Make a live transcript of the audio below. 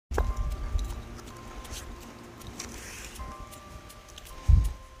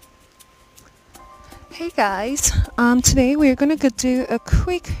Hey guys, today we're gonna go do a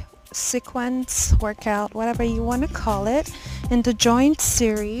quick sequence workout, whatever you want to call it, in the joint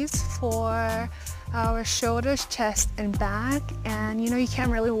series for our shoulders, chest, and back. And you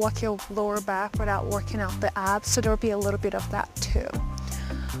can't really work your lower back without working out the abs, so there'll be a little bit of that too.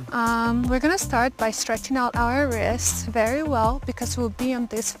 We're gonna start by stretching out our wrists very well because we'll be on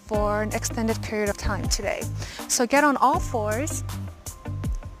this for an extended period of time today. So get on all fours.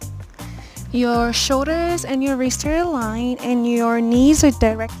 Your shoulders and your wrists are aligned and your knees are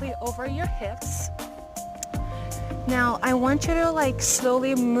directly over your hips. Now I want you to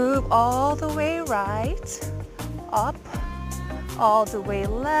slowly move all the way right, up, all the way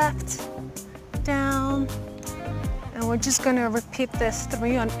left, down, and we're just going to repeat this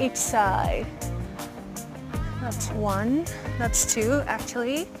 3 on each side. That's 1, that's 2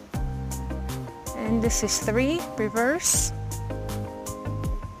 actually, and this is 3, reverse.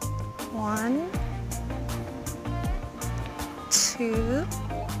 1, 2,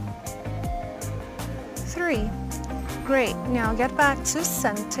 3. Great. Now get back to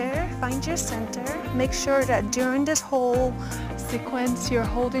center. Find your center. Make sure that during this whole sequence you're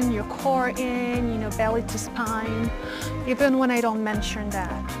holding your core in, belly to spine, even when I don't mention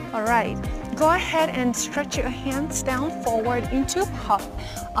that. All right. Go ahead and stretch your hands down forward into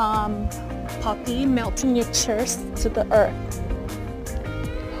puppy, melting your chest to the earth.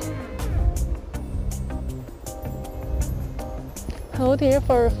 Hold here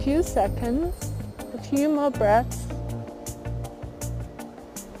for a few seconds, a few more breaths.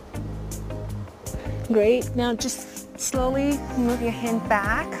 Great, now just slowly move your hand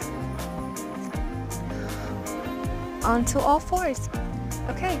back onto all fours.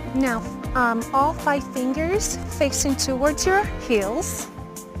 Okay, now all 5 fingers facing towards your heels.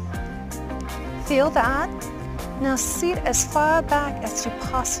 Feel that. Now sit as far back as you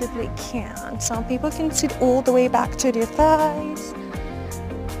possibly can. Some people can sit all the way back to their thighs.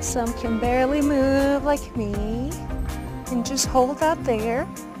 Some can barely move like me, and just hold that there.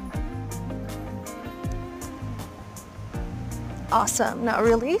 Awesome, now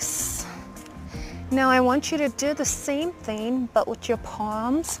release. Now I want you to do the same thing, but with your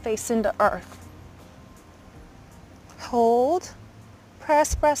palms facing the earth. Hold,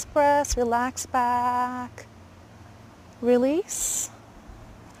 press, press, press, relax back. Release.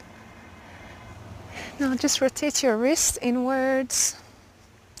 Now just rotate your wrists inwards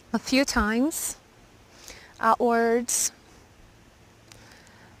a few times, outwards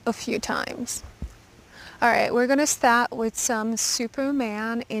a few times. All right, we're gonna start with some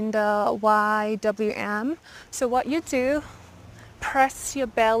Superman in the YWM. So what you do, press your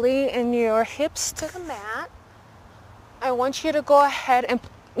belly and your hips to the mat. I want you to go ahead and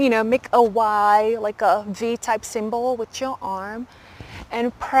make a Y, like a V type symbol with your arm,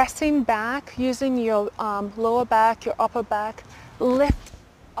 and pressing back using your lower back, your upper back, lift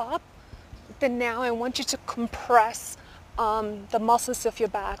up. Then now I want you to compress the muscles of your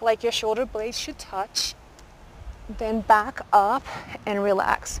back, like your shoulder blades should touch. Then back up and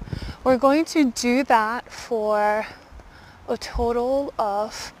relax. We're going to do that for a total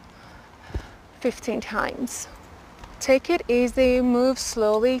of 15 times. Take it easy, move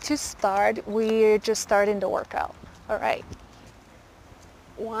slowly to start. We're just starting the workout. All right.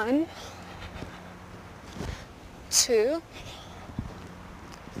 1, 2,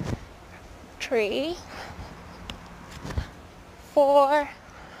 3, 4,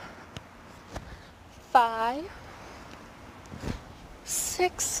 5,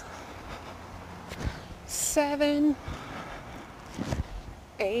 6, 7,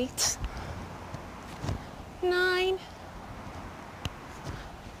 8, 9,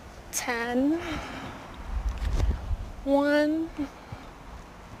 10, 1,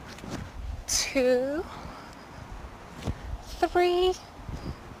 2, 3,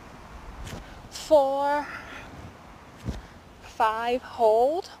 4, 5,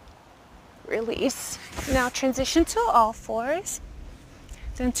 hold, release. Now transition to all fours,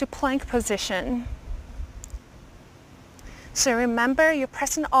 then to plank position. So remember, you're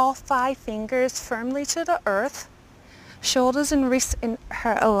pressing all 5 fingers firmly to the earth. Shoulders and wrists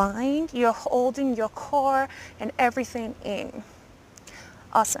are aligned. You're holding your core and everything in.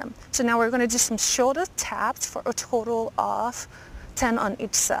 Awesome. So now we're going to do some shoulder taps for a total of 10 on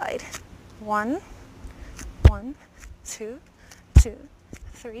each side. 1, 1, 2, 2,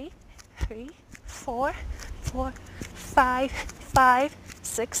 3, 3, 4, 4, 5, 5,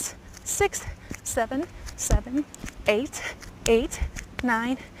 6, 6, 7, 7, 8, 8,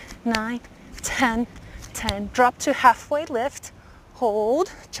 9, 9, 10, 10. Drop to halfway lift.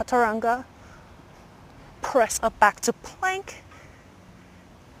 Hold, chaturanga. Press up back to plank.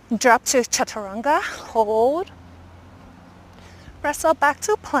 Drop to chaturanga, hold. Press up back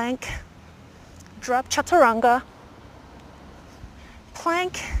to plank. Drop chaturanga.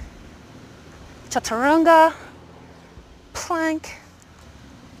 Plank, chaturanga, plank,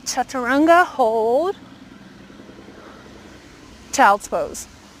 chaturanga, hold. Child's pose.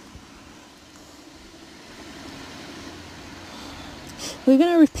 We're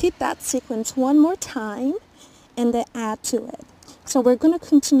going to repeat that sequence one more time and then add to it. So we're going to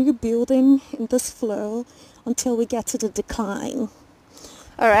continue building in this flow until we get to the decline.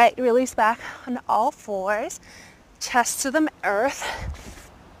 All right, release back on all fours, chest to the earth.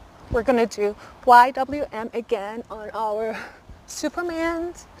 We're going to do YWM again on our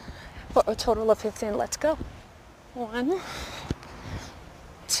Supermans for a total of 15. Let's go. 1,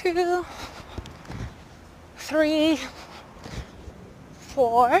 2, 3,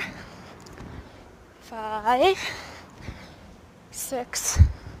 4, 5, 6,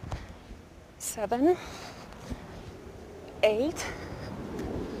 7, 8,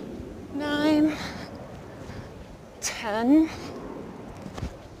 9, 10,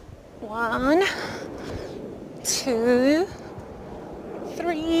 1, 2,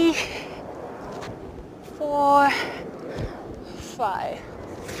 3, 4, 5.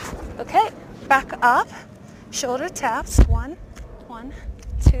 Okay, back up, shoulder taps. 1,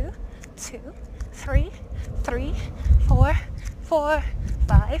 2, 2, 3, 3, 4, 4,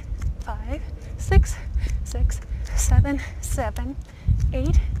 5, 5, 6, 6, 7, 7,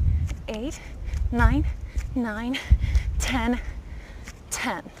 8, 8, 9, 9, 10,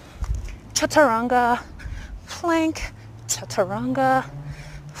 10. Chaturanga, plank, chaturanga,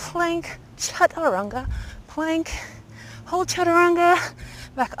 plank, chaturanga, plank, hold chaturanga,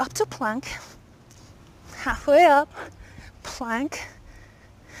 back up to plank, halfway up, plank,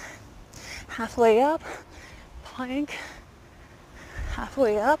 halfway up, plank,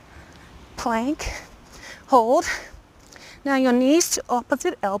 halfway up, plank, hold. Now your knees to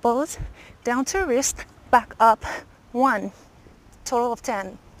opposite elbows, down to wrist, back up. 1, total of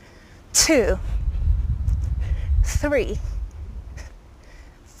 10, 2, 3,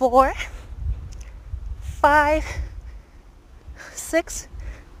 4, 5, 6,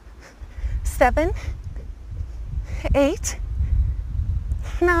 7, 8,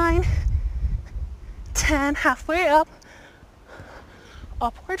 9, 10, halfway up,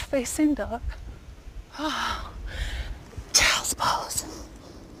 upward facing dog. Child's pose.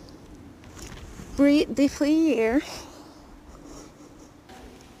 Breathe deeply here.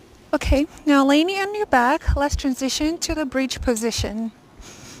 Okay, now laying on your back, let's transition to the bridge position.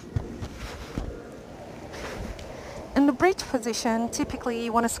 In the bridge position, typically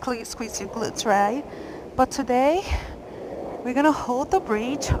you want to squeeze your glutes, right? But today, we're going to hold the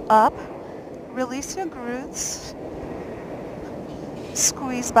bridge up, release your glutes,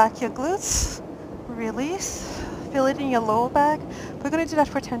 squeeze back your glutes, release, feel it in your lower back. We're going to do that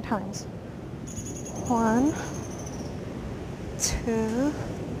for 10 times. 1, 2,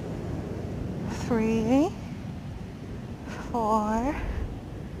 3, 4,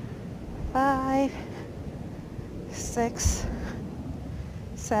 5, 6,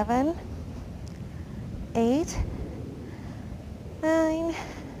 7, 8, 9,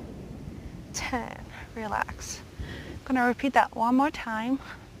 10. Relax. I'm going to repeat that one more time.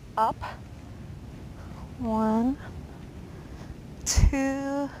 Up. 1,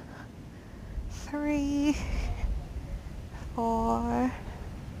 2, 3, 4,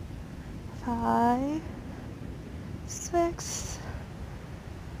 5, 6,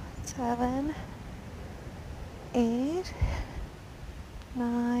 7, 8,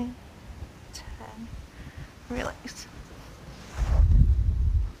 9, 10. Release.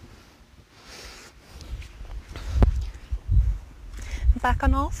 Back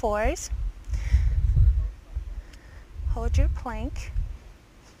on all fours. Hold your plank.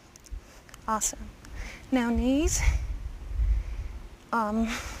 Awesome. Now knees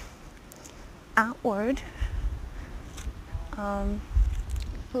outward.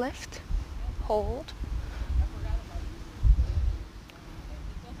 Lift, hold.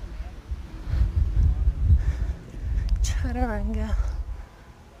 Chaturanga.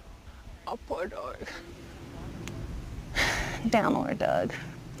 Upward dog. Downward dog.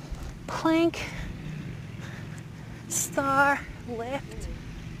 Plank. Star. Lift.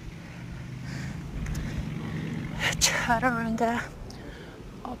 Chaturanga.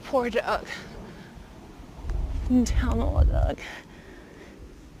 Upward dog. Downward dog.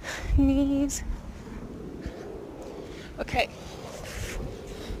 Knees. Okay.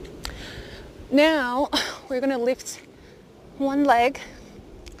 Now we're going to lift one leg,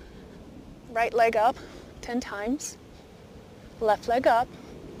 right leg up 10 times, left leg up,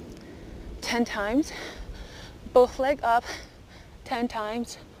 10 times. Both leg up 10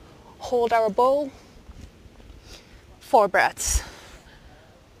 times. Hold our bowl. 4 breaths.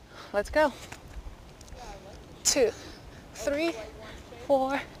 Let's go. 2, 3,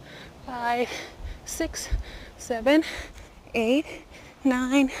 4, 5, 6, 7, 8,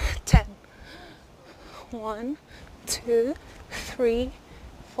 9, 10. 1, 2, 3,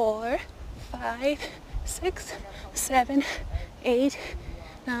 4, 5, 6, 7, 8,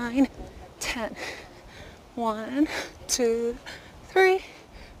 9, 10. 1, 2, 3,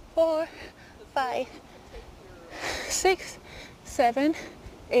 4, 5, 6, 7,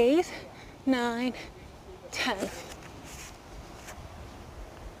 8, 9, 10.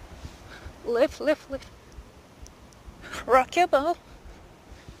 Lift, lift, lift. Rock your bow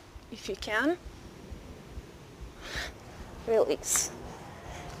if you can. Release.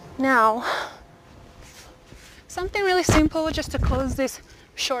 Now, something really simple just to close this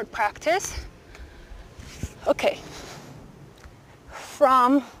short practice. Okay.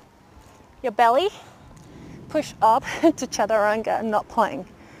 From your belly, push up to chaturanga and not plank.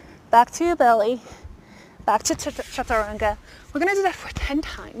 Back to your belly, back to chaturanga. We're going to do that for 10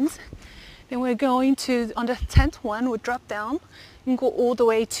 times. Then we're going to, on the 10th one, we'll drop down and go all the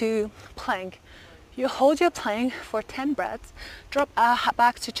way to plank. You hold your plank for 10 breaths, drop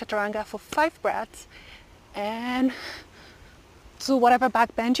back to chaturanga for 5 breaths, and do whatever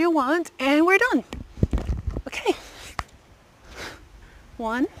back bend you want, and we're done. Okay.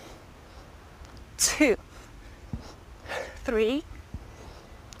 1, 2, 3,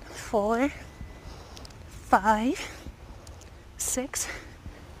 4, 5, 6,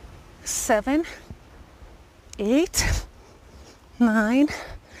 7, 8, 9,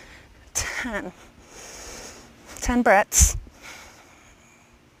 10. 10 breaths.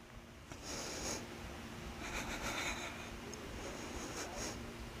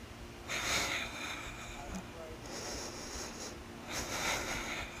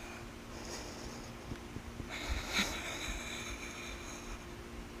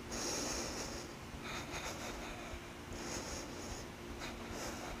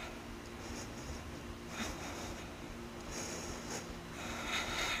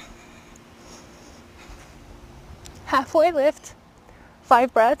 Halfway lift,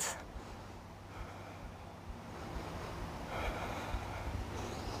 5 breaths.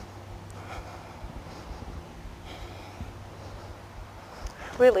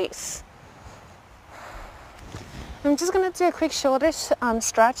 Release. I'm just going to do a quick shoulder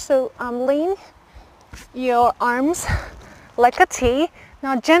stretch. So lean your arms like a T.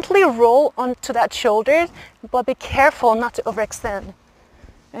 Now gently roll onto that shoulder, but be careful not to overextend.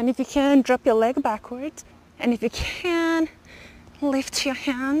 And if you can, drop your leg backwards. And if you can, lift your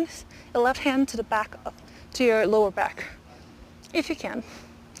hands, your left hand to the back, up to your lower back, if you can.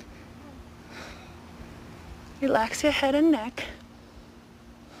 Relax your head and neck.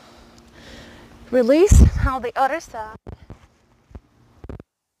 Release. Now the other side.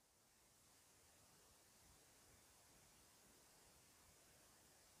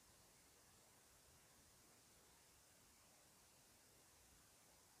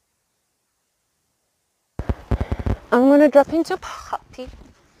 I'm going to drop into puppy.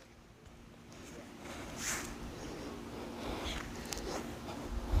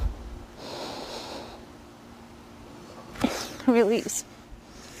 Release.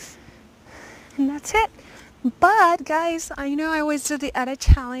 And that's it. But guys, I know I always do the added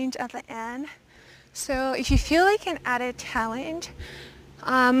challenge at the end. So if you feel like an added challenge,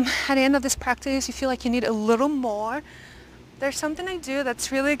 at the end of this practice, you feel like you need a little more, there's something I do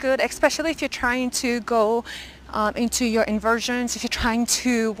that's really good, especially if you're trying to go into your inversions, if you're trying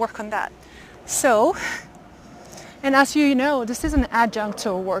to work on that. So, and as you know, this is an adjunct to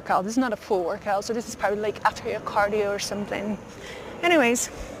a workout. This is not a full workout, so this is probably like after your cardio or something. Anyways,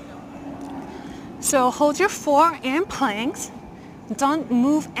 so hold your forearm planks. Don't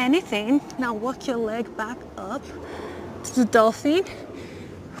move anything. Now walk your leg back up to the dolphin.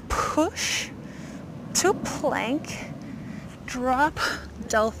 Push to plank. Drop,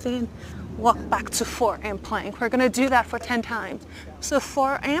 dolphin. Walk back to forearm plank. We're going to do that for 10 times. So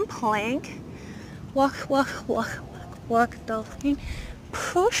forearm plank. Walk, walk, walk, walk, walk, dolphin.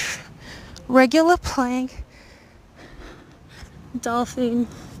 Push, regular plank. Dolphin,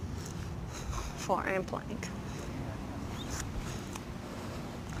 forearm plank.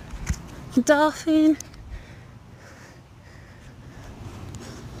 Dolphin,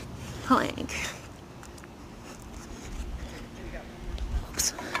 plank.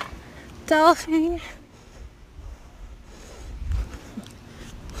 Oops. Dolphin,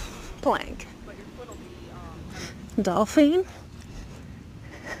 plank. Dolphin,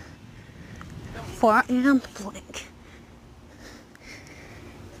 forearm plank.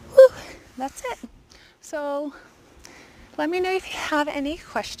 Whew, that's it. So let me know if you have any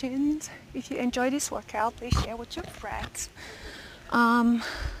questions. If you enjoy this workout, please share with your friends. Don't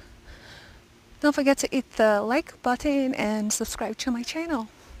forget to hit the like button and subscribe to my channel.